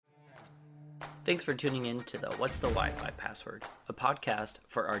Thanks for tuning in to the What's the Wi-Fi Password, a podcast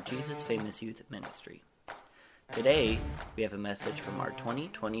for our Jesus Famous Youth Ministry. Today, we have a message from our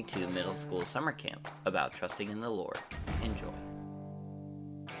 2022 middle school summer camp about trusting in the Lord. Enjoy.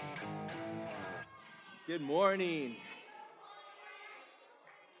 Good morning.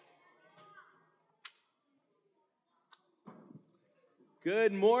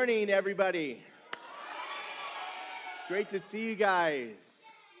 Good morning, everybody. Great to see you guys.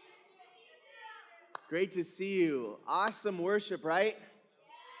 Great to see you. Awesome worship, right?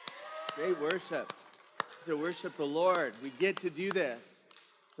 Great worship. To worship the Lord. We get to do this.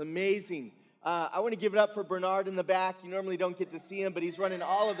 It's amazing. I want to give it up for Bernard in the back. You normally don't get to see him, but he's running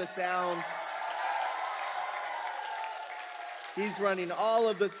all of the sound. He's running all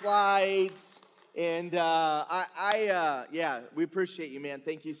of the slides. And we appreciate you, man.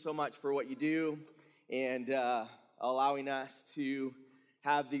 Thank you so much for what you do and allowing us to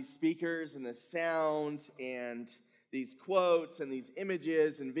have these speakers and the sound and these quotes and these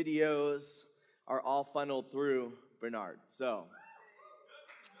images and videos are all funneled through Bernard. So,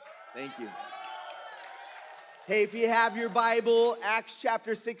 thank you. Hey, if you have your Bible, Acts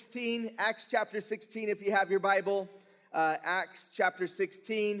chapter 16, if you have your Bible, Acts chapter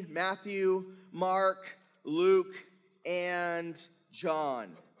 16, Matthew, Mark, Luke, and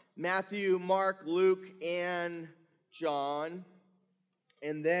John. Matthew, Mark, Luke, and John.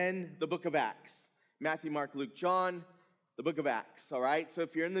 And then the book of Acts. Matthew, Mark, Luke, John, the book of Acts, all right? So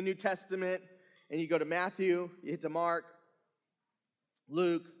if you're in the New Testament and you go to Matthew, you hit to Mark,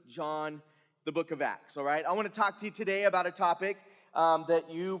 Luke, John, the book of Acts, all right? I want to talk to you today about a topic that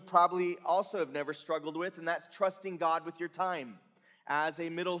you probably also have never struggled with, and that's trusting God with your time as a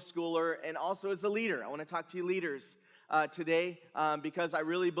middle schooler and also as a leader. I want to talk to you leaders today because I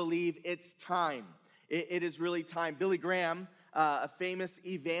really believe it's time. It is really time. Billy Graham, a famous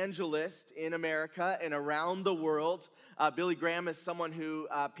evangelist in America and around the world. Billy Graham is someone who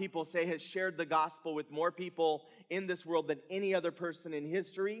people say has shared the gospel with more people in this world than any other person in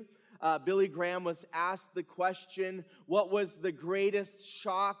history. Billy Graham was asked the question, what was the greatest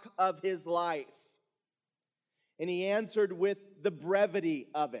shock of his life? And he answered with the brevity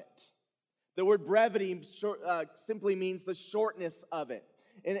of it. The word brevity simply means the shortness of it.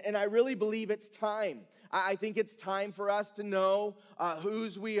 And I really believe it's time. I think it's time for us to know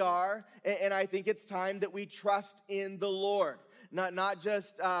whose we are, and I think it's time that we trust in the Lord. Not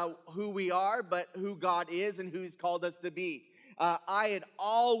just who we are, but who God is and who He's called us to be.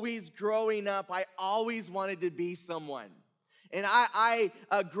 Growing up, I always wanted to be someone. And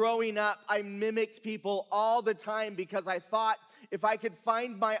growing up, I mimicked people all the time because I thought if I could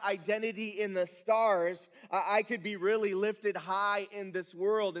find my identity in the stars, I could be really lifted high in this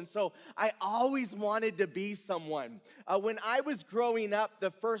world. And so I always wanted to be someone. When I was growing up,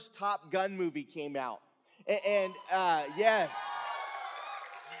 the first Top Gun movie came out. Yes.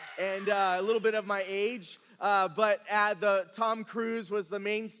 And a little bit of my age. But Tom Cruise was the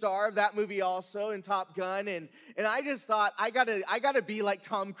main star of that movie also in Top Gun, and I just thought I gotta be like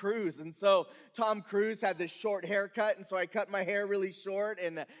Tom Cruise, and so Tom Cruise had this short haircut, and so I cut my hair really short,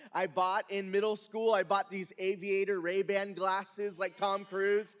 and in middle school, I bought these aviator Ray-Ban glasses like Tom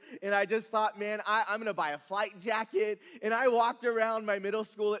Cruise, and I just thought, man, I'm gonna buy a flight jacket, and I walked around my middle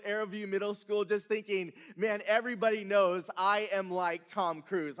school at Arrowview Middle School just thinking, man, everybody knows I am like Tom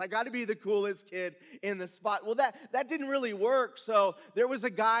Cruise. I gotta be the coolest kid in the spot. Well, that didn't really work, so there was a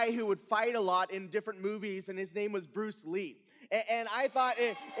guy who would fight a lot in different movies, and his name was Bruce Lee. And I thought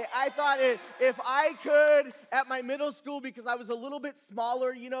if I could, at my middle school, because I was a little bit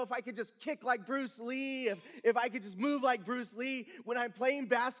smaller, if I could just kick like Bruce Lee, if I could just move like Bruce Lee, when I'm playing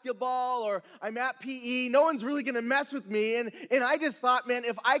basketball or I'm at PE, no one's really going to mess with me. And I just thought, man,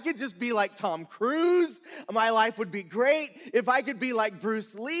 if I could just be like Tom Cruise, my life would be great. If I could be like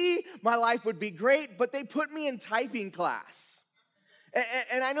Bruce Lee, my life would be great. But they put me in typing class.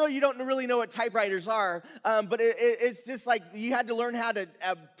 And I know you don't really know what typewriters are, but it's just like you had to learn how to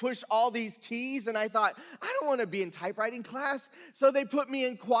push all these keys, and I thought, I don't want to be in typewriting class, so they put me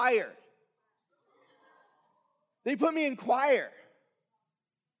in choir.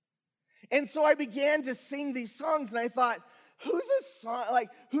 And so I began to sing these songs, and I thought, who's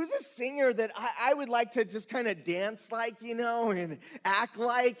a singer that I would like to just kind of dance like, and act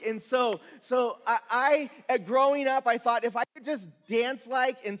like? And so growing up, I thought if I could just dance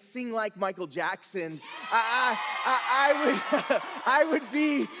like and sing like Michael Jackson, I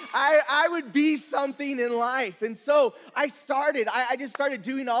would be something in life. And so I just started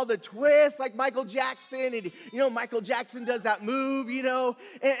doing all the twists like Michael Jackson, and Michael Jackson does that move, and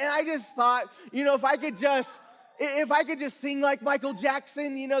I just thought, if I could just If I could just sing like Michael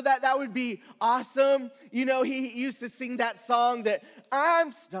Jackson, that would be awesome. He used to sing that song that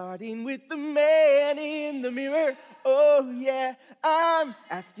I'm starting with the man in the mirror. Oh yeah, I'm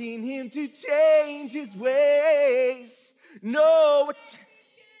asking him to change his ways. No,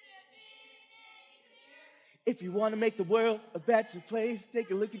 if you want to make the world a better place, take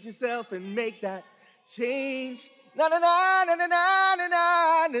a look at yourself and make that change. Na na na na na na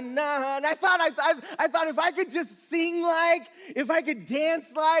na na na. And I thought if I could just sing like, if I could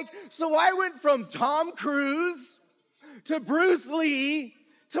dance like, so I went from Tom Cruise to Bruce Lee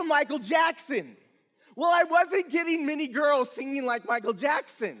to Michael Jackson. Well, I wasn't getting many girls singing like Michael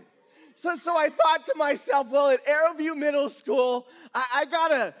Jackson. So I thought to myself, well, at Arrowview Middle School, I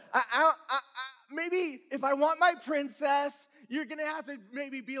gotta, maybe if I want my princess, you're gonna have to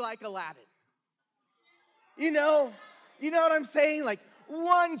maybe be like Aladdin. You know what I'm saying? Like,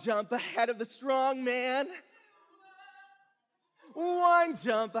 one jump ahead of the strong man. One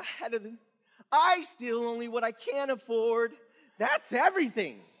jump ahead of the, I steal only what I can afford. That's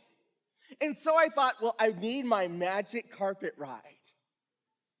everything. And so I thought, well, I need my magic carpet ride.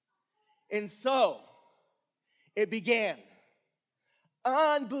 And so it began.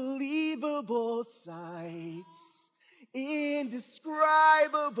 Unbelievable sights,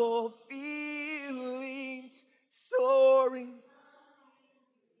 indescribable feelings, soaring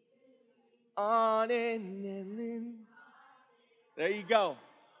on and on. There you go.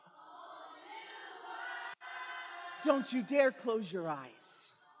 Don't you dare close your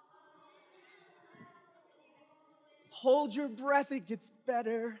eyes. Hold your breath, it gets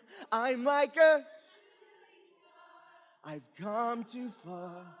better. I'm like I've come too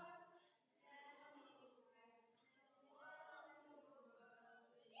far.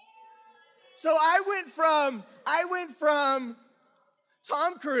 So I went from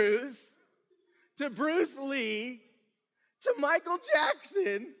Tom Cruise to Bruce Lee to Michael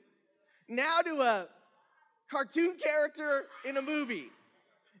Jackson, now to a cartoon character in a movie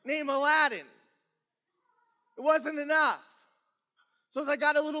named Aladdin. It wasn't enough. So as I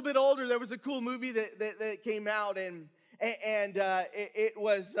got a little bit older, there was a cool movie that came out, and it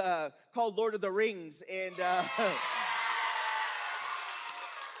was called Lord of the Rings, and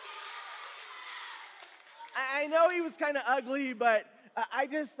I know he was kind of ugly, but I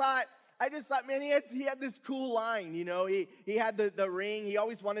just thought, man, he had this cool line, He had the ring. He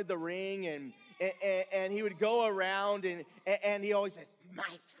always wanted the ring, and he would go around, and he always said,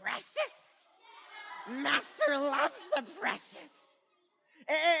 "My precious, Master loves the precious."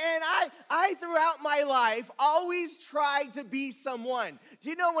 And I throughout my life always tried to be someone. Do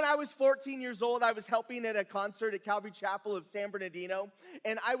you know when I was 14 years old, I was helping at a concert at Calvary Chapel of San Bernardino,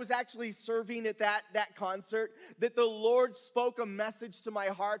 and I was actually serving at that concert, that the Lord spoke a message to my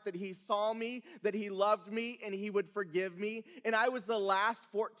heart that he saw me, that he loved me, and he would forgive me. And I was the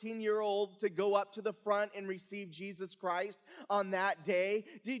last 14-year-old to go up to the front and receive Jesus Christ on that day.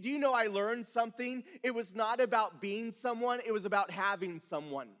 Do you know I learned something? It was not about being someone, it was about having someone.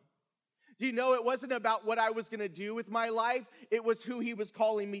 Do you know it wasn't about what I was going to do with my life? It was who he was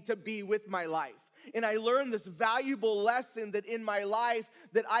calling me to be with my life. And I learned this valuable lesson that in my life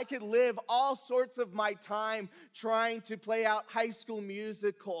that I could live all sorts of my time trying to play out High School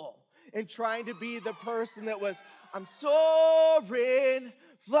Musical and trying to be the person that was, I'm soaring,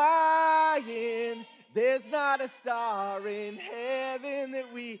 flying, there's not a star in heaven that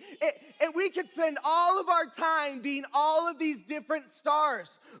and we could spend all of our time being all of these different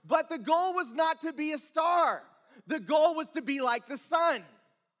stars. But the goal was not to be a star. The goal was to be like the sun.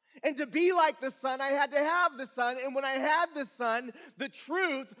 And to be like the sun, I had to have the sun. And when I had the sun, the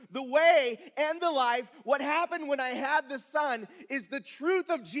truth, the way, and the life, what happened when I had the sun is the truth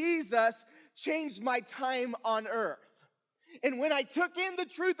of Jesus changed my time on earth. And when I took in the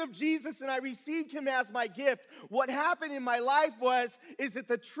truth of Jesus and I received him as my gift, what happened in my life is that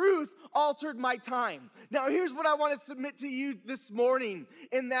the truth altered my time. Now, here's what I want to submit to you this morning,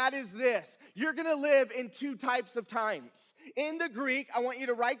 and that is this. You're going to live in two types of times. In the Greek, I want you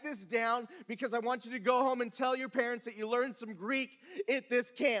to write this down because I want you to go home and tell your parents that you learned some Greek at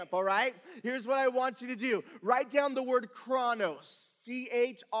this camp, all right? Here's what I want you to do. Write down the word chronos,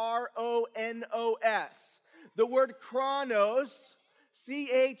 C-H-R-O-N-O-S. The word chronos,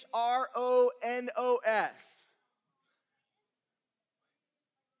 C-H-R-O-N-O-S.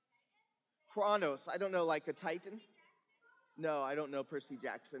 Chronos, I don't know, like a Titan? No, I don't know Percy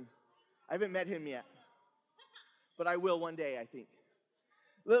Jackson. I haven't met him yet. But I will one day, I think.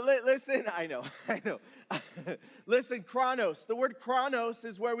 Listen, I know. Listen, chronos. The word chronos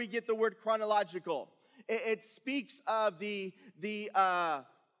is where we get the word chronological. It speaks of the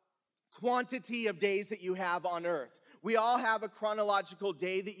quantity of days that you have on earth. We all have a chronological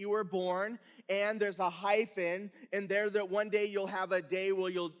day that you were born, and there's a hyphen, and there that one day you'll have a day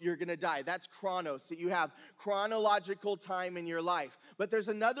where you're going to die. That's chronos, that you have chronological time in your life. But there's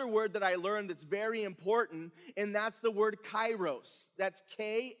another word that I learned that's very important, and that's the word kairos. That's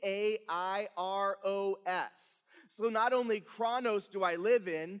Kairos. So not only chronos do I live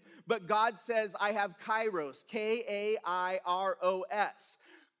in, but God says I have kairos, Kairos.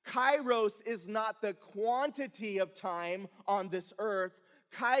 Kairos is not the quantity of time on this earth.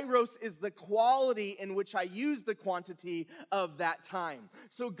 Kairos is the quality in which I use the quantity of that time.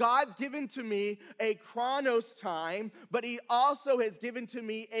 So God's given to me a chronos time, but he also has given to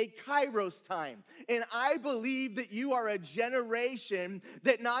me a kairos time. And I believe that you are a generation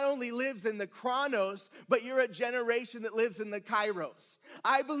that not only lives in the chronos, but you're a generation that lives in the kairos.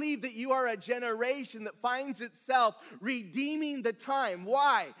 I believe that you are a generation that finds itself redeeming the time.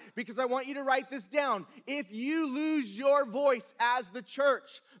 Why? Because I want you to write this down. If you lose your voice as the church,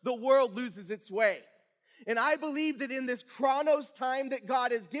 the world loses its way. And I believe that in this chronos time that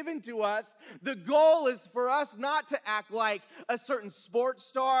God has given to us, the goal is for us not to act like a certain sports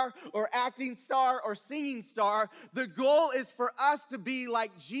star or acting star or singing star. The goal is for us to be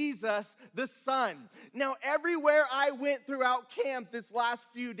like Jesus, the Son. Now, everywhere I went throughout camp this last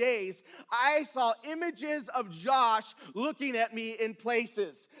few days, I saw images of Josh looking at me in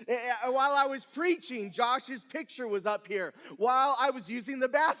places. While I was preaching, Josh's picture was up here. While I was using the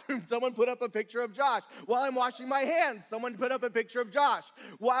bathroom, someone put up a picture of Josh. While I'm washing my hands, someone put up a picture of Josh.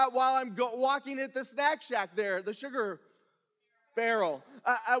 While I'm walking at the snack shack there, the sugar barrel,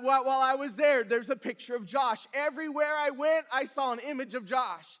 while I was there, there's a picture of Josh. Everywhere I went, I saw an image of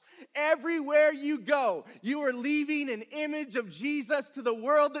Josh. Everywhere you go, you are leaving an image of Jesus to the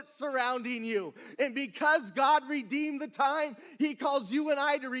world that's surrounding you. And because God redeemed the time, he calls you and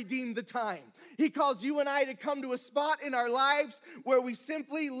I to redeem the time. He calls you and I to come to a spot in our lives where we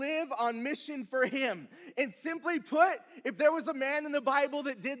simply live on mission for him. And simply put, if there was a man in the Bible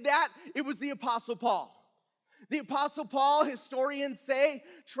that did that, it was the Apostle Paul. The Apostle Paul, historians say,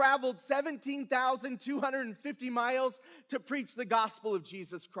 traveled 17,250 miles to preach the gospel of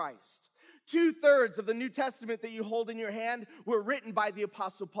Jesus Christ. 2/3 of the New Testament that you hold in your hand were written by the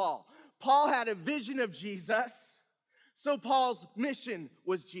Apostle Paul. Paul had a vision of Jesus, so Paul's mission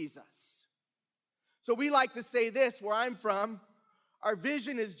was Jesus. So we like to say this where I'm from: our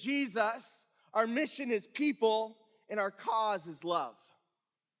vision is Jesus, our mission is people, and our cause is love.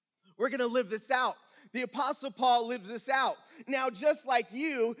 We're going to live this out. The Apostle Paul lives this out. Now, just like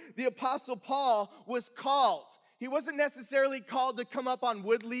you, the Apostle Paul was called. He wasn't necessarily called to come up on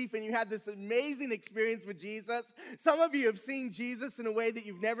Woodleaf and you had this amazing experience with Jesus. Some of you have seen Jesus in a way that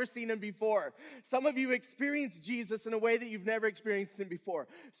you've never seen him before. Some of you experienced Jesus in a way that you've never experienced him before.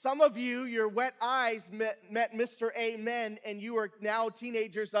 Some of you, your wet eyes met Mr. Amen, and you are now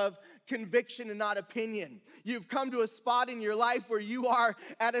teenagers of conviction and not opinion. You've come to a spot in your life where you are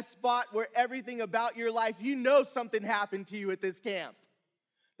at a spot where everything about your life, you know something happened to you at this camp.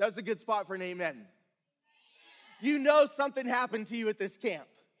 That was a good spot for an amen. You know something happened to you at this camp.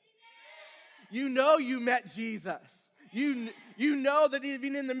 You know you met Jesus. You know that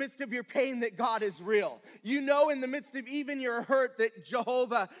even in the midst of your pain that God is real. You know in the midst of even your hurt that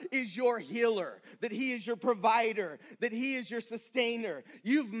Jehovah is your healer, that he is your provider, that he is your sustainer.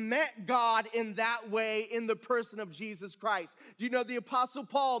 You've met God in that way in the person of Jesus Christ. Do you know the Apostle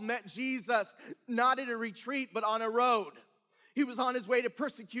Paul met Jesus not at a retreat but on a road? He was on his way to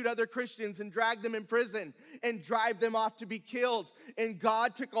persecute other Christians and drag them in prison and drive them off to be killed. And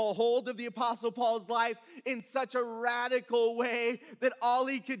God took a hold of the Apostle Paul's life in such a radical way that all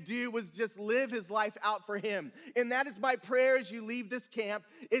he could do was just live his life out for him. And that is my prayer as you leave this camp,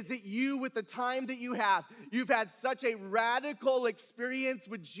 is that you, with the time that you have, you've had such a radical experience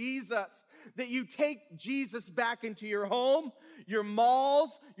with Jesus that you take Jesus back into your home, your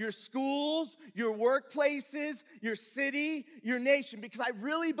malls, your schools, your workplaces, your city, your nation. Because I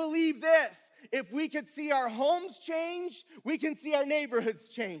really believe this: if we could see our homes changed, we can see our neighborhoods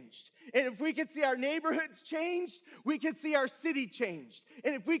changed. And if we could see our neighborhoods changed, we could see our city changed.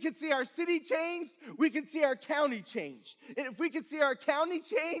 And if we could see our city changed, we could see our county changed. And if we could see our county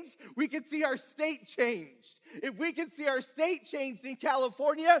changed, we could see our state changed. If we could see our state changed in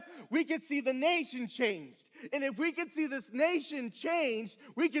California, we could see the nation changed. And if we could see this nation changed,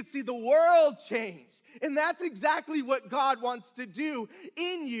 we could see the world changed. And that's exactly what God wants to do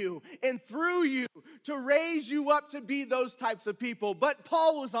in you and through you to raise you up to be those types of people. But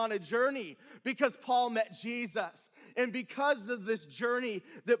Paul was on a journey because Paul met Jesus. And because of this journey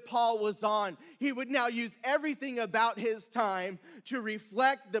that Paul was on, he would now use everything about his time to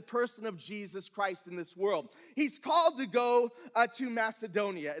reflect the person of Jesus Christ in this world. He's called to go to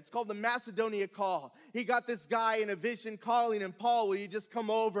Macedonia. It's called the Macedonia Call. He got this guy in a vision calling him, Paul, will you just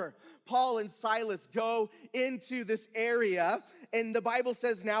come over? Paul and Silas go into this area, and the Bible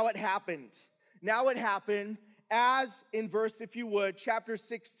says now it happened. Now it happened as in verse, if you would, chapter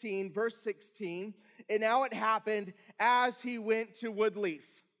 16, verse 16, and now it happened as he went to Woodleaf.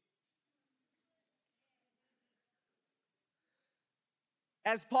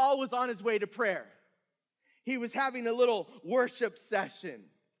 As Paul was on his way to prayer, he was having a little worship session.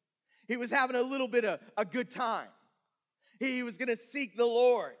 He was having a little bit of a good time. He was going to seek the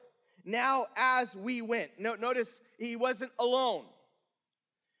Lord. Now, as we went, notice he wasn't alone.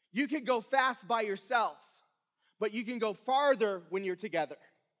 You can go fast by yourself, but you can go farther when you're together.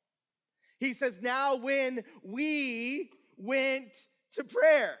 He says, now when we went to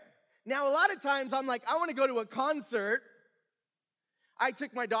prayer. Now, a lot of times I'm like, I want to go to a concert. I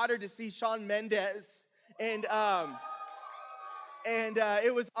took my daughter to see Shawn Mendes, and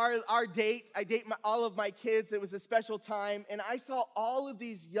it was our date. I date all of my kids. It was a special time, and I saw all of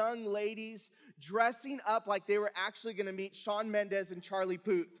these young ladies dressing up like they were actually going to meet Shawn Mendes and Charlie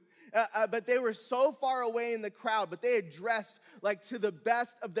Puth. But they were so far away in the crowd, but they had dressed like to the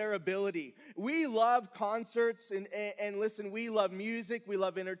best of their ability. We love concerts, and listen, we love music, we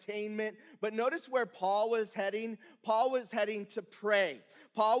love entertainment. But notice where Paul was heading. Paul was heading to pray.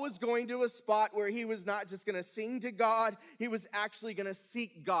 Paul was going to a spot where he was not just going to sing to God, he was actually going to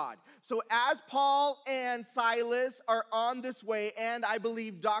seek God. So as Paul and Silas are on this way, and I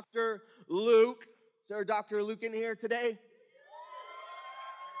believe Dr. Luke, is there a Dr. Luke in here today?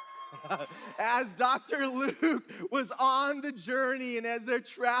 As Dr. Luke was on the journey and as they're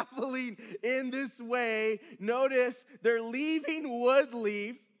traveling in this way, notice they're leaving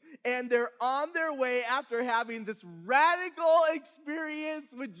Woodleaf and they're on their way after having this radical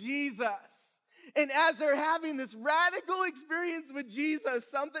experience with Jesus. And as they're having this radical experience with Jesus,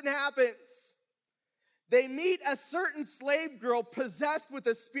 something happens. They meet a certain slave girl possessed with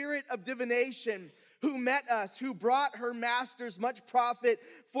a spirit of divination who met us, who brought her masters much profit,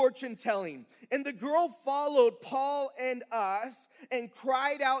 fortune telling. And the girl followed Paul and us and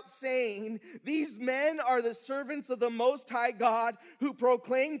cried out, saying, these men are the servants of the Most High God, who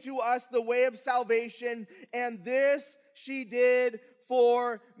proclaim to us the way of salvation, and this she did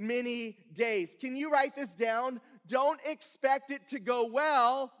for many days. Can you write this down? Don't expect it to go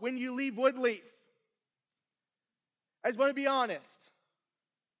well when you leave Woodleaf. I just want to be honest.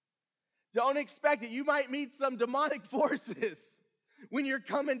 Don't expect it. You might meet some demonic forces when you're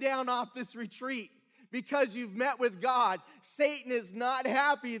coming down off this retreat because you've met with God. Satan is not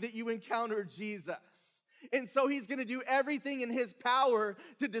happy that you encountered Jesus. And so he's going to do everything in his power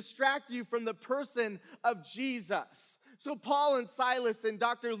to distract you from the person of Jesus. So Paul and Silas and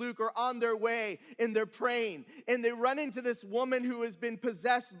Dr. Luke are on their way and they're praying. And they run into this woman who has been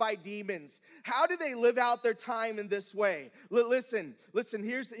possessed by demons. How do they live out their time in this way? Listen,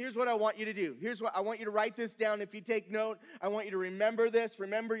 here's what I want you to do. Here's what I want you to write this down. If you take note, I want you to remember this.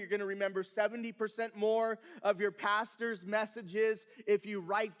 Remember, you're going to remember 70% more of your pastor's messages if you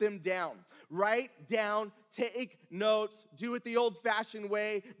write them down. Write down, take notes, do it the old-fashioned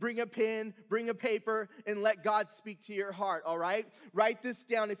way. Bring a pen, bring a paper, and let God speak to your heart, all right? Write this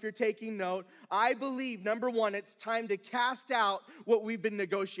down if you're taking note. I believe, number one, it's time to cast out what we've been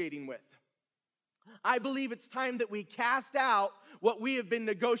negotiating with. I believe it's time that we cast out what we have been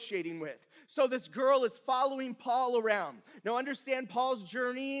negotiating with. So this girl is following Paul around. Now understand Paul's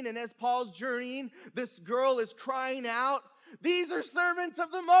journeying, and as Paul's journeying, this girl is crying out, these are servants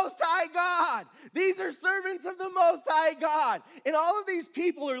of the Most High God. These are servants of the Most High God. And all of these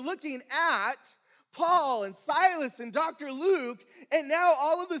people are looking at Paul and Silas and Dr. Luke, and now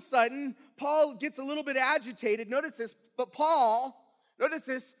all of a sudden, Paul gets a little bit agitated. Notice this, but Paul, notice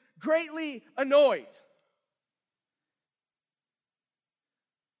this, greatly annoyed.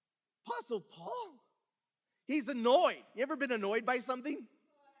 Apostle Paul, he's annoyed. You ever been annoyed by something?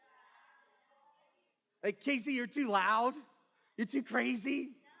 Like, Casey, you're too loud. You're too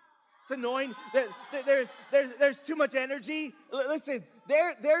crazy. It's annoying. There's too much energy. Listen,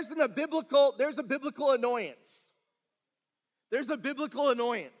 there's a biblical annoyance. There's a biblical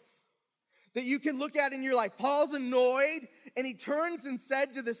annoyance that you can look at in your life. Paul's annoyed, and he turns and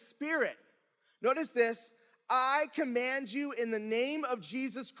said to the Spirit, notice this, I command you in the name of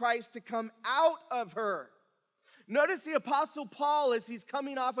Jesus Christ to come out of her. Notice the Apostle Paul, as he's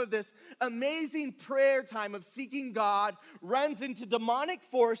coming off of this amazing prayer time of seeking God, runs into demonic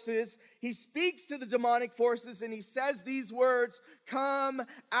forces. He speaks to the demonic forces and he says these words, "Come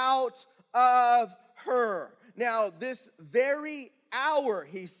out of her." Now, this very hour,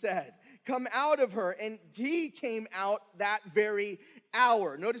 he said, "Come out of her." And he came out that very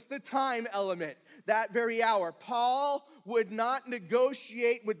hour. Notice the time element, that very hour. Paul would not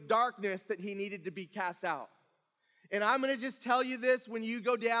negotiate with darkness that he needed to be cast out. And I'm going to just tell you this, when you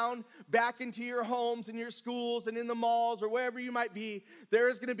go down back into your homes and your schools and in the malls or wherever you might be, there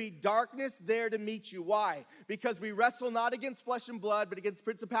is going to be darkness there to meet you. Why? Because we wrestle not against flesh and blood, but against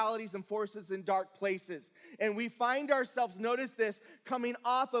principalities and forces in dark places. And we find ourselves, notice this, coming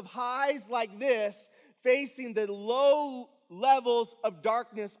off of highs like this, facing the low levels of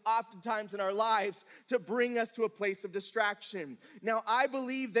darkness oftentimes in our lives to bring us to a place of distraction. Now, I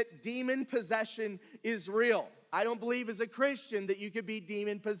believe that demon possession is real. I don't believe as a Christian that you could be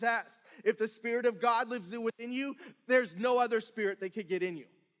demon possessed. If the Spirit of God lives within you, there's no other spirit that could get in you.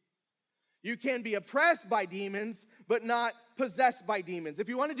 You can be oppressed by demons, but not possessed by demons. If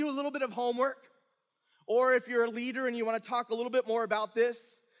you want to do a little bit of homework, or if you're a leader and you want to talk a little bit more about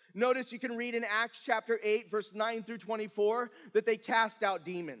this, notice you can read in Acts chapter 8, verse 9 through 24, that they cast out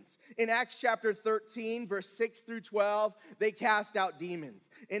demons. In Acts chapter 13, verse 6 through 12, they cast out demons.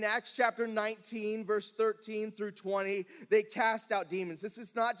 In Acts chapter 19, verse 13 through 20, they cast out demons. This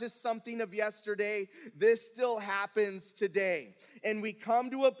is not just something of yesterday. This still happens today. And we come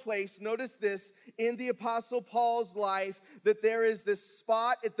to a place, notice this, in the Apostle Paul's life, that there is this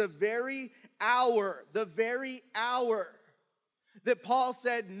spot at the very hour, that Paul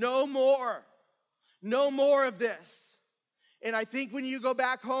said, no more of this. And I think when you go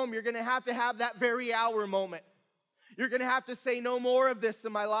back home, you're going to have that very hour moment. You're going to have to say, no more of this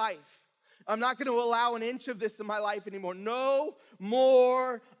in my life. I'm not going to allow an inch of this in my life anymore. No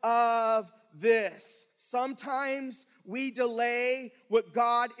more of this. Sometimes we delay what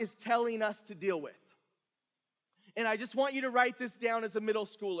God is telling us to deal with. And I just want you to write this down as a middle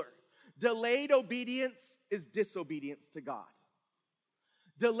schooler. Delayed obedience is disobedience to God.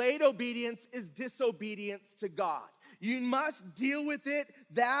 Delayed obedience is disobedience to God. You must deal with it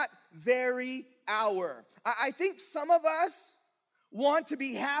that very hour. I think some of us want to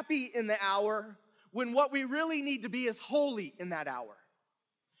be happy in the hour when what we really need to be is holy in that hour.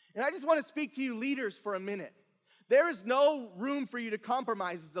 And I just want to speak to you leaders for a minute. There is no room for you to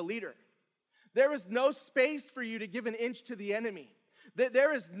compromise as a leader. There is no space for you to give an inch to the enemy.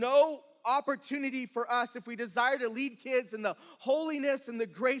 There is no opportunity for us, if we desire to lead kids in the holiness and the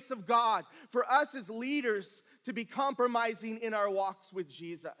grace of God, for us as leaders to be compromising in our walks with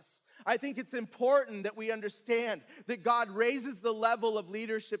Jesus. I think it's important that we understand that God raises the level of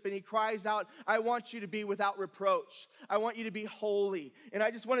leadership and he cries out, I want you to be without reproach. I want you to be holy. And I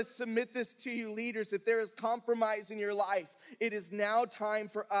just want to submit this to you leaders. If there is compromise in your life, it is now time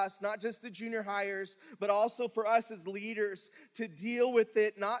for us, not just the junior hires, but also for us as leaders to deal with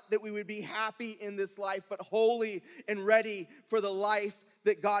it. Not that we would be happy in this life, but holy and ready for the life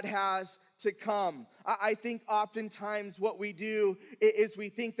that God has to come. I think oftentimes what we do is we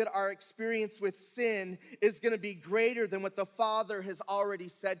think that our experience with sin is going to be greater than what the Father has already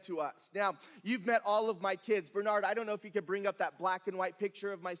said to us. Now, you've met all of my kids. Bernard, I don't know if you could bring up that black and white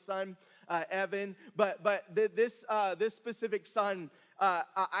picture of my son, Evan, but this specific son,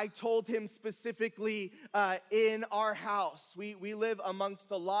 I told him specifically in our house, we live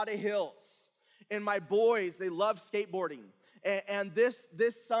amongst a lot of hills, and my boys, they love skateboarding. And this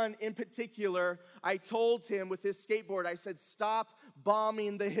son in particular, I told him with his skateboard, I said, stop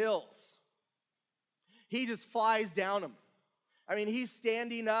bombing the hills. He just flies down them. I mean, he's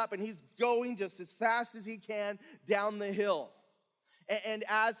standing up and he's going just as fast as he can down the hill. And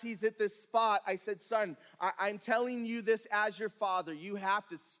as he's at this spot, I said, son, I'm telling you this as your father. You have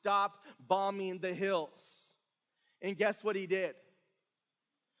to stop bombing the hills. And guess what he did?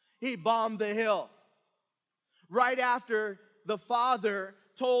 He bombed the hill. Right after the father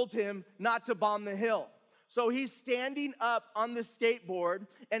told him not to bomb the hill. So he's standing up on the skateboard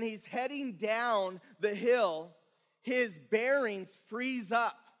and he's heading down the hill. His bearings freeze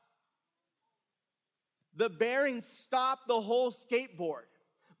up. The bearings stop the whole skateboard,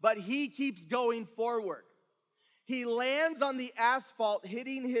 but he keeps going forward. He lands on the asphalt,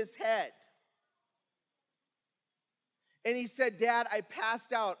 hitting his head. And he said, Dad, I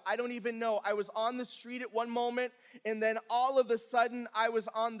passed out. I don't even know. I was on the street at one moment, and then all of a sudden, I was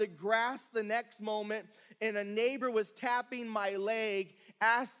on the grass the next moment, and a neighbor was tapping my leg,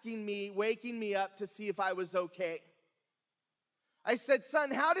 asking me, waking me up to see if I was okay. I said, son,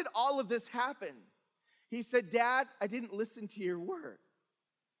 how did all of this happen? He said, Dad, I didn't listen to your word.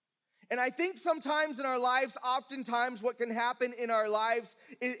 And I think sometimes in our lives, oftentimes what can happen in our lives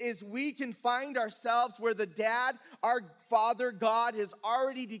is we can find ourselves where the dad, our Father God, has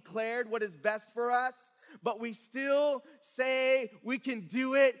already declared what is best for us, but we still say we can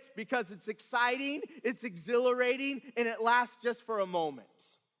do it because it's exciting, it's exhilarating, and it lasts just for a moment.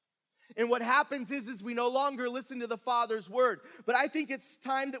 And what happens is we no longer listen to the Father's word. But I think it's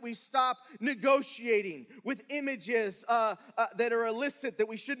time that we stop negotiating with images that are illicit that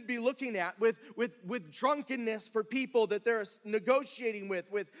we shouldn't be looking at, with drunkenness for people that they're negotiating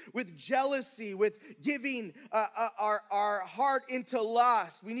with jealousy, with giving our heart into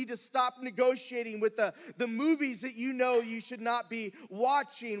lust. We need to stop negotiating with the movies that you know you should not be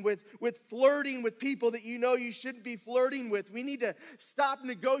watching, with flirting with people that you know you shouldn't be flirting with. We need to stop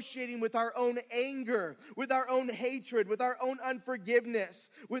negotiating with our own anger, with our own hatred, with our own unforgiveness,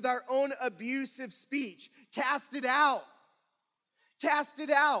 with our own abusive speech. Cast it out. Cast it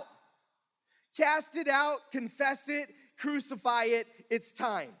out. Cast it out, confess it, crucify it. It's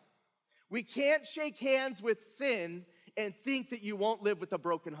time. We can't shake hands with sin and think that you won't live with a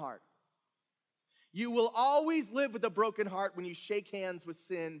broken heart. You will always live with a broken heart when you shake hands with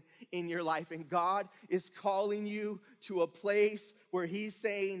sin in your life. And God is calling you to a place where he's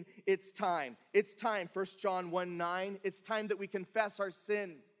saying, it's time. It's time. 1 John 1:9. It's time that we confess our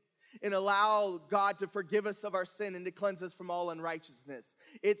sin and allow God to forgive us of our sin and to cleanse us from all unrighteousness.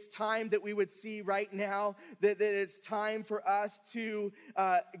 It's time that we would see right now that it's time for us to,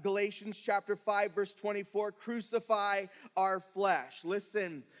 Galatians chapter 5, verse 24, crucify our flesh.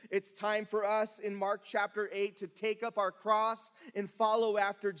 Listen, it's time for us in Mark chapter 8 to take up our cross and follow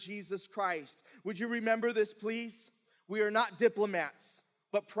after Jesus Christ. Would you remember this, please? We are not diplomats,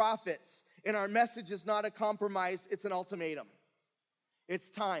 but prophets. And our message is not a compromise, it's an ultimatum. It's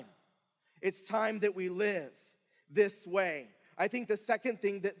time. It's time that we live this way. I think the second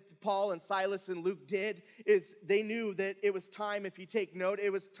thing that Paul and Silas and Luke did is they knew that it was time, if you take note,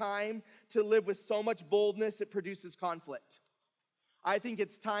 it was time to live with so much boldness it produces conflict. I think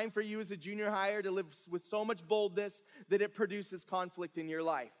it's time for you as a junior hire to live with so much boldness that it produces conflict in your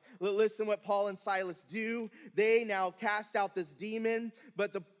life. Listen what Paul and Silas do. They now cast out this demon,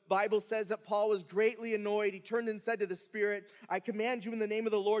 but the Bible says that Paul was greatly annoyed. He turned and said to the spirit, I command you in the name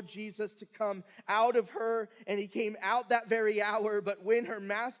of the Lord Jesus to come out of her. And he came out that very hour. But when her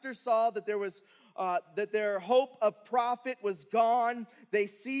master saw that that their hope of profit was gone, they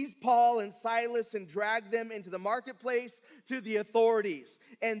seized Paul and Silas and dragged them into the marketplace to the authorities.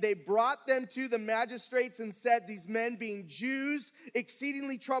 And they brought them to the magistrates and said, these men, being Jews,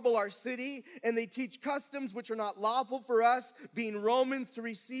 exceedingly trouble our city, and they teach customs which are not lawful for us, being Romans, to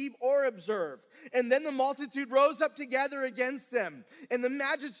receive or observe. And then the multitude rose up together against them, and the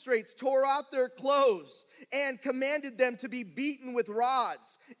magistrates tore off their clothes and commanded them to be beaten with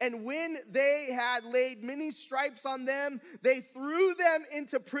rods. And when they had laid many stripes on them, they threw them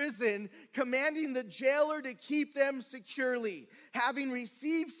into prison, commanding the jailer to keep them securely. Having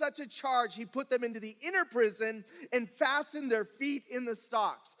received such a charge, he put them into the inner prison and fastened their feet in the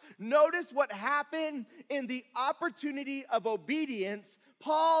stocks. Notice what happened in the opportunity of obedience.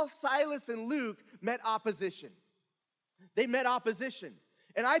 Paul, Silas, and Luke met opposition. They met opposition.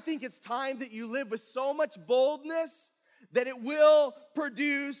 And I think it's time that you live with so much boldness that it will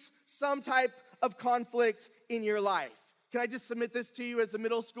produce some type of conflict in your life. Can I just submit this to you as a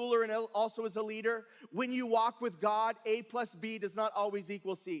middle schooler and also as a leader? When you walk with God, A plus B does not always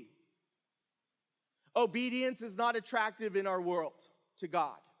equal C. Obedience is not attractive in our world to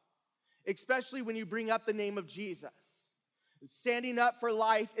God, especially when you bring up the name of Jesus. Standing up for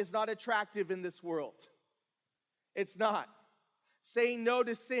life is not attractive in this world. It's not. Saying no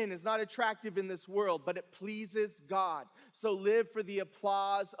to sin is not attractive in this world, but it pleases God. So live for the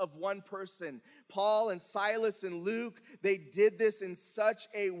applause of one person. Paul and Silas and Luke, they did this in such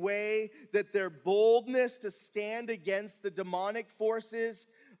a way that their boldness to stand against the demonic forces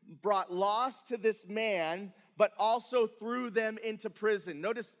brought loss to this man, but also threw them into prison.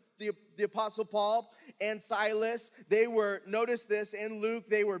 Notice the Apostle Paul and Silas, notice this, in Luke,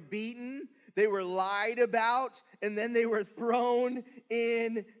 they were beaten, they were lied about, and then they were thrown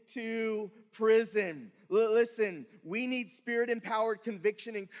into prison. Listen, we need spirit-empowered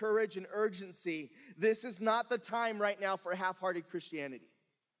conviction and courage and urgency. This is not the time right now for half-hearted Christianity.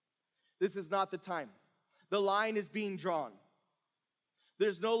 This is not the time. The line is being drawn.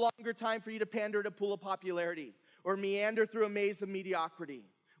 There's no longer time for you to pander to a pool of popularity or meander through a maze of mediocrity.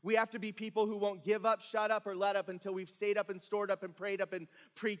 We have to be people who won't give up, shut up, or let up until we've stayed up and stored up and prayed up and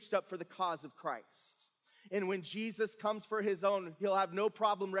preached up for the cause of Christ. And when Jesus comes for his own, he'll have no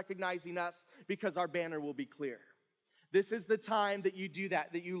problem recognizing us because our banner will be clear. This is the time that you do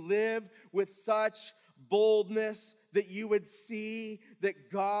that you live with such boldness, that you would see that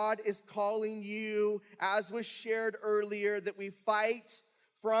God is calling you, as was shared earlier, that we fight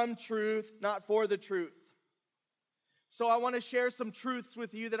from truth, not for the truth. So I want to share some truths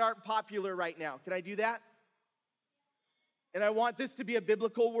with you that aren't popular right now. Can I do that? And I want this to be a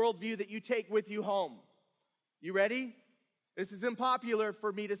biblical worldview that you take with you home. You ready? This isn't popular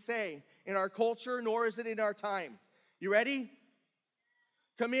for me to say in our culture, nor is it in our time. You ready?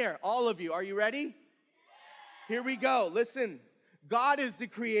 Come here, all of you. Are you ready? Here we go. Listen, God is the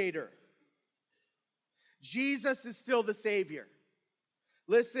creator. Jesus is still the Savior.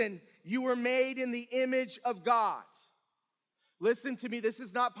 Listen, you were made in the image of God. Listen to me, this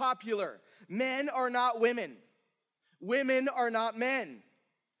is not popular. Men are not women. Women are not men.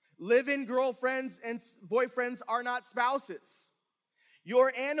 Live-in girlfriends and boyfriends are not spouses.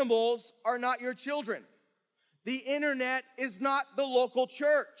 Your animals are not your children. The internet is not the local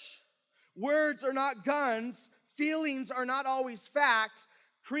church. Words are not guns. Feelings are not always fact.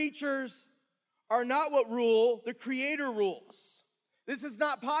 Creatures are not what rule. The Creator rules. This is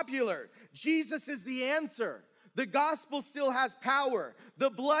not popular. Jesus is the answer. The gospel still has power. The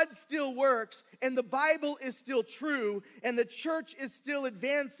blood still works. And the Bible is still true. And the church is still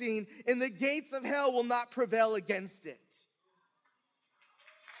advancing. And the gates of hell will not prevail against it.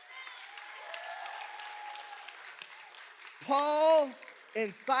 Paul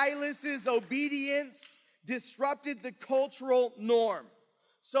and Silas's obedience disrupted the cultural norm.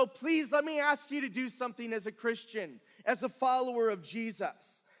 So please, let me ask you to do something as a Christian, as a follower of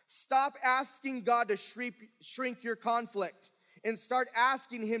Jesus. Stop asking God to shrink your conflict and start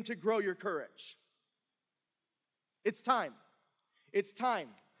asking him to grow your courage. It's time. It's time.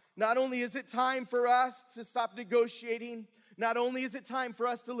 Not only is it time for us to stop negotiating, not only is it time for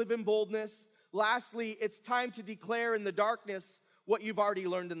us to live in boldness, lastly, it's time to declare in the darkness what you've already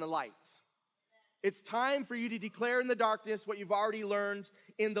learned in the light. It's time for you to declare in the darkness what you've already learned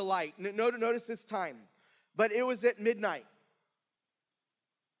in the light. Notice this time. But it was at midnight.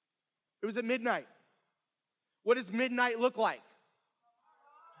 It was at midnight. What does midnight look like?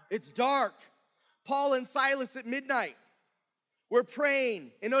 It's dark. Paul and Silas at midnight were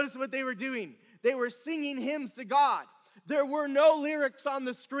praying. And notice what they were doing. They were singing hymns to God. There were no lyrics on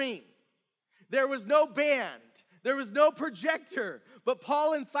the screen. There was no band. There was no projector. But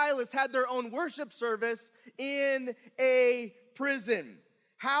Paul and Silas had their own worship service in a prison.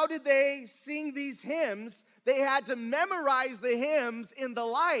 How did they sing these hymns? They had to memorize the hymns in the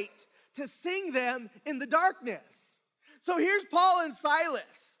light to sing them in the darkness. So here's Paul and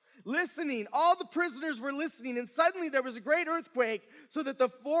Silas listening. All the prisoners were listening, and suddenly there was a great earthquake, so that the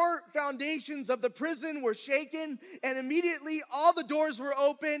four foundations of the prison were shaken, and immediately all the doors were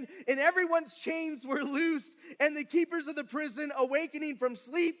open, and everyone's chains were loosed, and the keepers of the prison, awakening from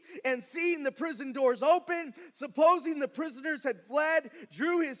sleep and seeing the prison doors open, supposing the prisoners had fled,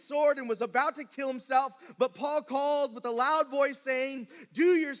 drew his sword and was about to kill himself. But Paul called with a loud voice, saying,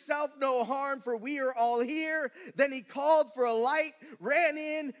 "Do yourself no harm, for we are all here." Then he called for a light, ran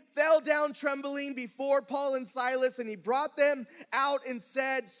in, fell down trembling before Paul and Silas, and he brought them out and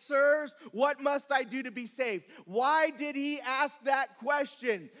said, "Sirs, what must I do to be saved?" Why did he ask that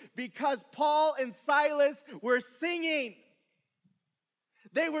question? Because Paul and Silas were singing.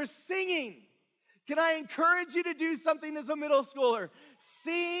 They were singing. Can I encourage you to do something as a middle schooler?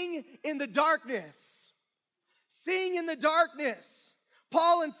 Sing in the darkness. Sing in the darkness.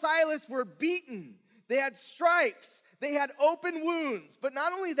 Paul and Silas were beaten. They had stripes. They had open wounds. But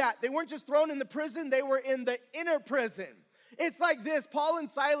not only that, they weren't just thrown in the prison, they were in the inner prison. It's like this. Paul and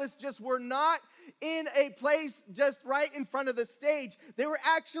Silas just were not in a place just right in front of the stage. They were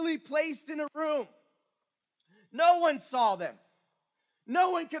actually placed in a room. No one saw them.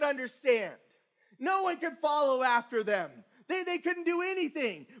 No one could understand. No one could follow after them. They couldn't do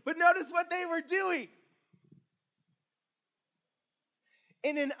anything. But notice what they were doing.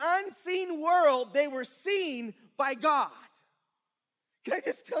 In an unseen world, they were seen by God. Can I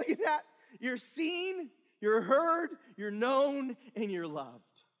just tell you that? You're seen, you're heard, you're known, and you're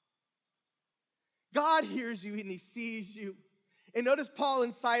loved. God hears you and he sees you. And notice Paul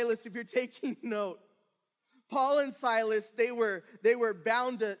and Silas, if you're taking note. Paul and Silas, they were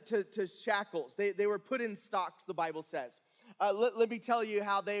bound to shackles. They were put in stocks, the Bible says. Let me tell you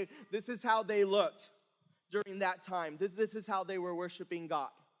this is how they looked during that time. This is how they were worshiping God.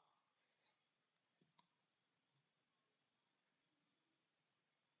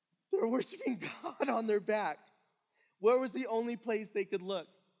 They were worshiping God on their back. Where was the only place they could look?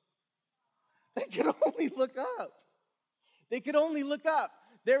 They could only look up. They could only look up.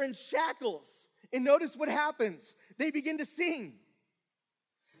 They're in shackles. And notice what happens. They begin to sing.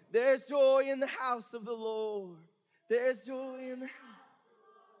 There's joy in the house of the Lord. There's joy in the house.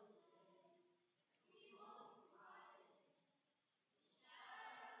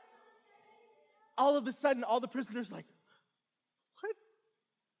 All of a sudden, all the prisoners like, what?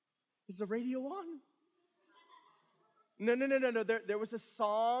 Is the radio on? No. There was a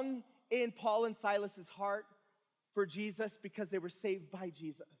song in Paul and Silas's heart for Jesus because they were saved by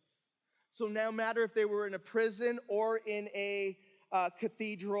Jesus. So no matter if they were in a prison or in a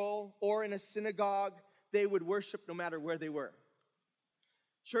cathedral or in a synagogue, they would worship no matter where they were.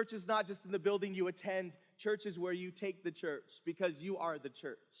 Church is not just in the building you attend. Church is where you take the church because you are the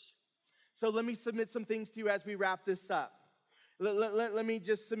church. So let me submit some things to you as we wrap this up. Let me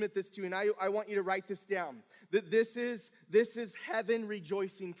just submit this to you, and I want you to write this down. That this is heaven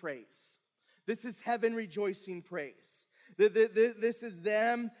rejoicing praise. This is heaven rejoicing praise. This is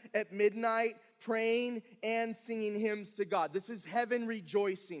them at midnight praying and singing hymns to God. This is heaven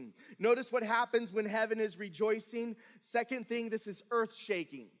rejoicing. Notice what happens when heaven is rejoicing. Second thing, this is earth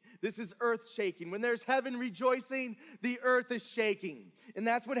shaking. This is earth shaking. When there's heaven rejoicing, the earth is shaking. And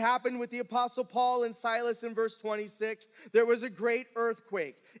that's what happened with the Apostle Paul and Silas in verse 26. There was a great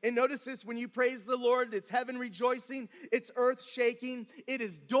earthquake. And notice this, when you praise the Lord, it's heaven rejoicing, it's earth shaking, it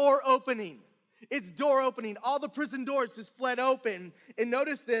is door opening. It's door opening. All the prison doors just fled open. And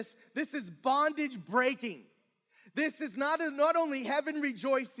notice this is bondage breaking. This is not only heaven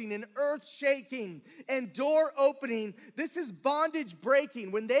rejoicing and earth shaking and door opening. This is bondage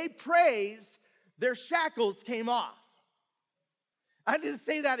breaking. When they praised, their shackles came off. I didn't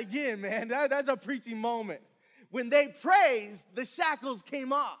say that again, man. That's a preaching moment. When they praised, the shackles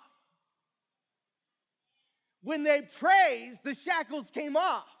came off. When they praised, the shackles came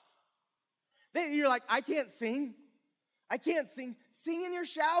off. You're like, I can't sing. I can't sing. Sing in your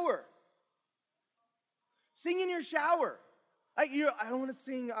shower. Sing in your shower. I don't want to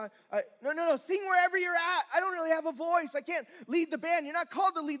sing. No. Sing wherever you're at. I don't really have a voice. I can't lead the band. You're not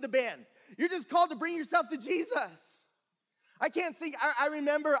called to lead the band. You're just called to bring yourself to Jesus. I can't sing. I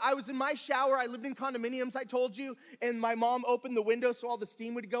remember I was in my shower. I lived in condominiums, I told you, and my mom opened the window so all the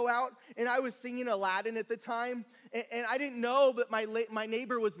steam would go out, and I was singing Aladdin at the time, and I didn't know, but my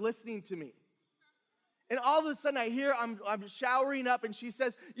neighbor was listening to me. And all of a sudden I hear, I'm showering up, and she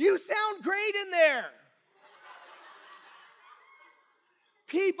says, "You sound great in there."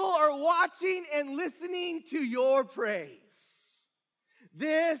 People are watching and listening to your praise.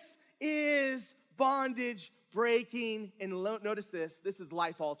 This is bondage breaking. And notice this is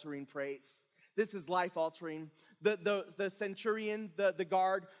life-altering praise. This is life-altering. The centurion, the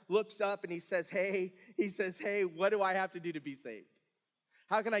guard, looks up and he says, hey, what do I have to do to be saved?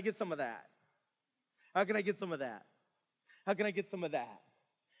 How can I get some of that? How can I get some of that? How can I get some of that?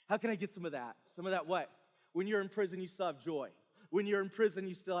 How can I get some of that? Some of that what? When you're in prison, you still have joy. When you're in prison,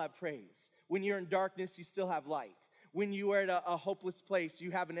 you still have praise. When you're in darkness, you still have light. When you are at a hopeless place,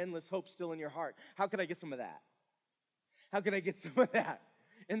 you have an endless hope still in your heart. How can I get some of that? How can I get some of that?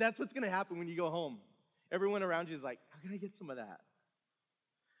 And that's what's going to happen when you go home. Everyone around you is like, how can I get some of that?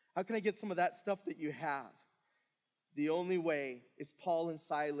 How can I get some of that stuff that you have? The only way is Paul and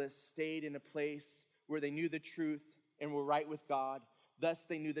Silas stayed in a place where they knew the truth and were right with God. Thus,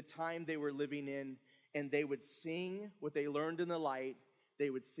 they knew the time they were living in, and they would sing what they learned in the light. They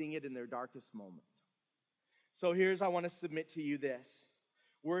would sing it in their darkest moment. So I want to submit to you this.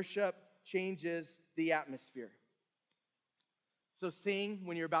 Worship changes the atmosphere. So sing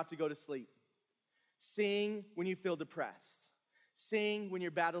when you're about to go to sleep. Sing when you feel depressed. Sing when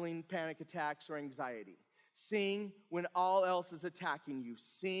you're battling panic attacks or anxiety. Sing when all else is attacking you.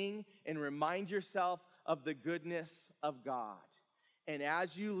 Sing and remind yourself of the goodness of God. And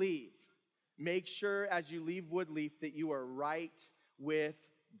as you leave, make sure as you leave Woodleaf that you are right with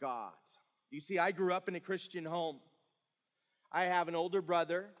God. You see, I grew up in a Christian home. I have an older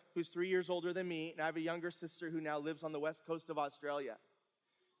brother who's 3 years older than me, and I have a younger sister who now lives on the west coast of Australia.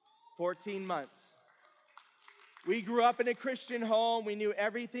 14 months. We grew up in a Christian home. We knew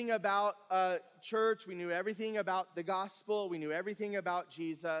everything about church. We knew everything about the gospel. We knew everything about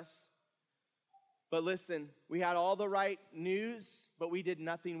Jesus. But listen, we had all the right news, but we did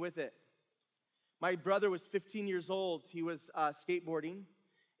nothing with it. My brother was 15 years old. He was skateboarding.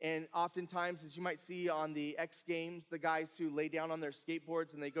 And oftentimes, as you might see on the X Games, the guys who lay down on their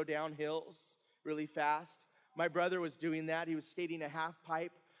skateboards and they go down hills really fast. My brother was doing that. He was skating a half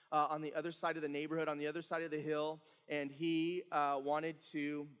pipe on the other side of the neighborhood, on the other side of the hill. And he wanted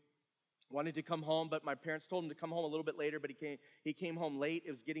to Wanted to come home, but my parents told him to come home a little bit later, but he came home late.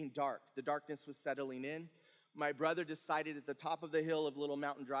 It was getting dark. The darkness was settling in. My brother decided at the top of the hill of Little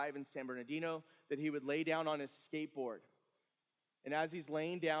Mountain Drive in San Bernardino that he would lay down on his skateboard. And as he's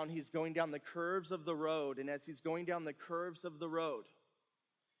laying down, he's going down the curves of the road. And as he's going down the curves of the road,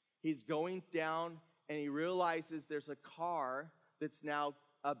 he's going down and he realizes there's a car that's now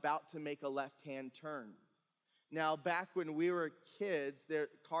about to make a left-hand turn. Now, back when we were kids, their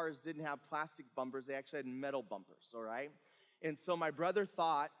cars didn't have plastic bumpers. They actually had metal bumpers, all right? And so my brother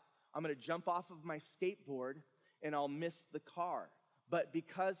thought, I'm going to jump off of my skateboard and I'll miss the car. But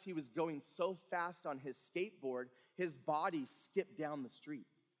because he was going so fast on his skateboard, his body skipped down the street.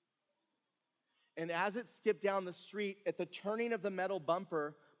 And as it skipped down the street, at the turning of the metal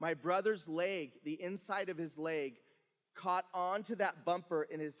bumper, my brother's leg, the inside of his leg, caught onto that bumper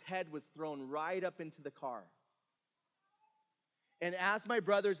and his head was thrown right up into the car. And as my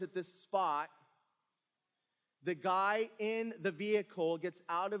brother's at this spot, the guy in the vehicle gets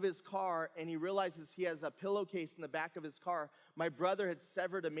out of his car and he realizes he has a pillowcase in the back of his car. My brother had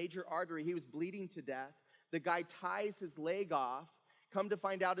severed a major artery. He was bleeding to death. The guy ties his leg off. Come to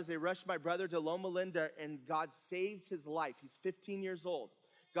find out as they rush my brother to Loma Linda, and God saves his life. He's 15 years old.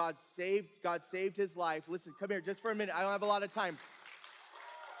 God saved his life. Listen, come here just for a minute. I don't have a lot of time.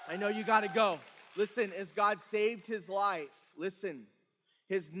 I know you got to go. Listen, as God saved his life, listen,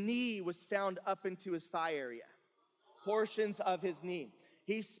 his knee was found up into his thigh area, portions of his knee.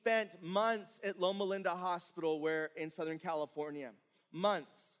 He spent months at Loma Linda Hospital in Southern California,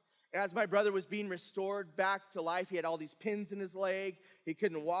 months. As my brother was being restored back to life, he had all these pins in his leg. He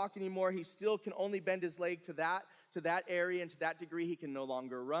couldn't walk anymore. He still can only bend his leg to that area, and to that degree, he can no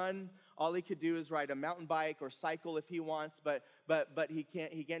longer run. All he could do is ride a mountain bike or cycle if he wants, but he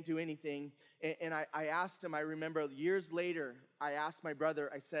can't do anything. And I asked him, I remember years later, I asked my brother,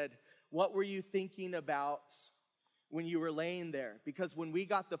 I said, what were you thinking about when you were laying there? Because when we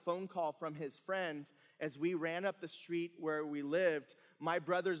got the phone call from his friend, as we ran up the street where we lived, my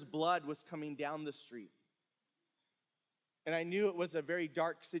brother's blood was coming down the street. And I knew it was a very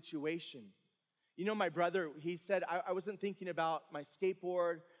dark situation. You know, my brother, he said, I wasn't thinking about my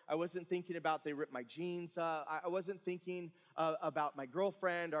skateboard. I wasn't thinking about they ripped my jeans up. I wasn't thinking about my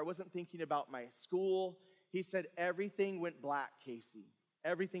girlfriend, or I wasn't thinking about my school. He said, everything went black, Casey.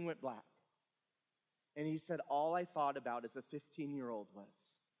 Everything went black. And he said, all I thought about as a 15-year-old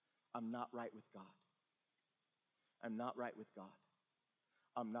was, I'm not right with God. I'm not right with God.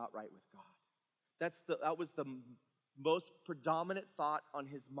 I'm not right with God. That was the most predominant thought on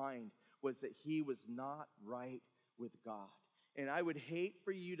his mind, was that he was not right with God. And I would hate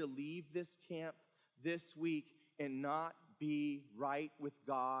for you to leave this camp this week and not be right with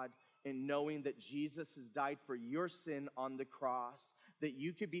God, and knowing that Jesus has died for your sin on the cross, that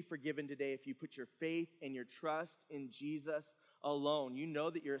you could be forgiven today if you put your faith and your trust in Jesus alone. You know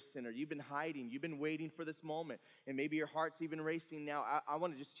that you're a sinner. You've been hiding. You've been waiting for this moment. And maybe your heart's even racing now. I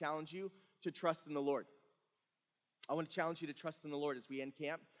want to just challenge you to trust in the Lord. I want to challenge you to trust in the Lord as we end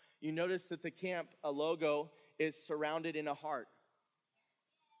camp. You notice that the camp logo is surrounded in a heart.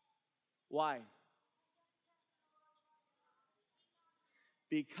 Why?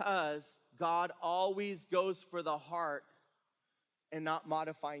 Because God always goes for the heart and not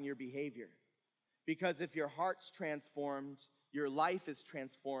modifying your behavior. Because if your heart's transformed, your life is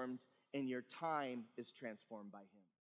transformed, and your time is transformed by Him.